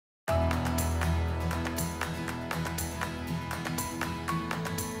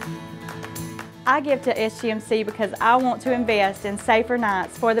I give to SGMC because I want to invest in safer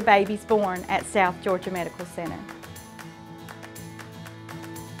nights for the babies born at South Georgia Medical Center.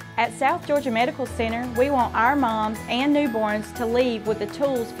 At South Georgia Medical Center, we want our moms and newborns to leave with the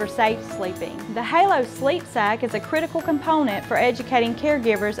tools for safe sleeping. The HALO SleepSaks is a critical component for educating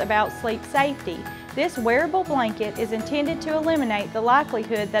caregivers about sleep safety. This wearable blanket is intended to eliminate the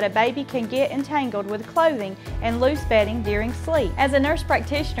likelihood that a baby can get entangled with clothing and loose bedding during sleep. As a nurse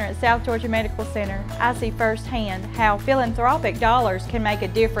practitioner at South Georgia Medical Center, I see firsthand how philanthropic dollars can make a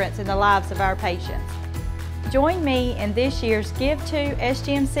difference in the lives of our patients. Join me in this year's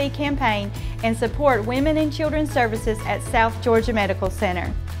GiveTueSGMC campaign and support Women and Children's Services at South Georgia Medical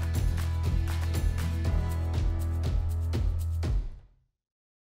Center.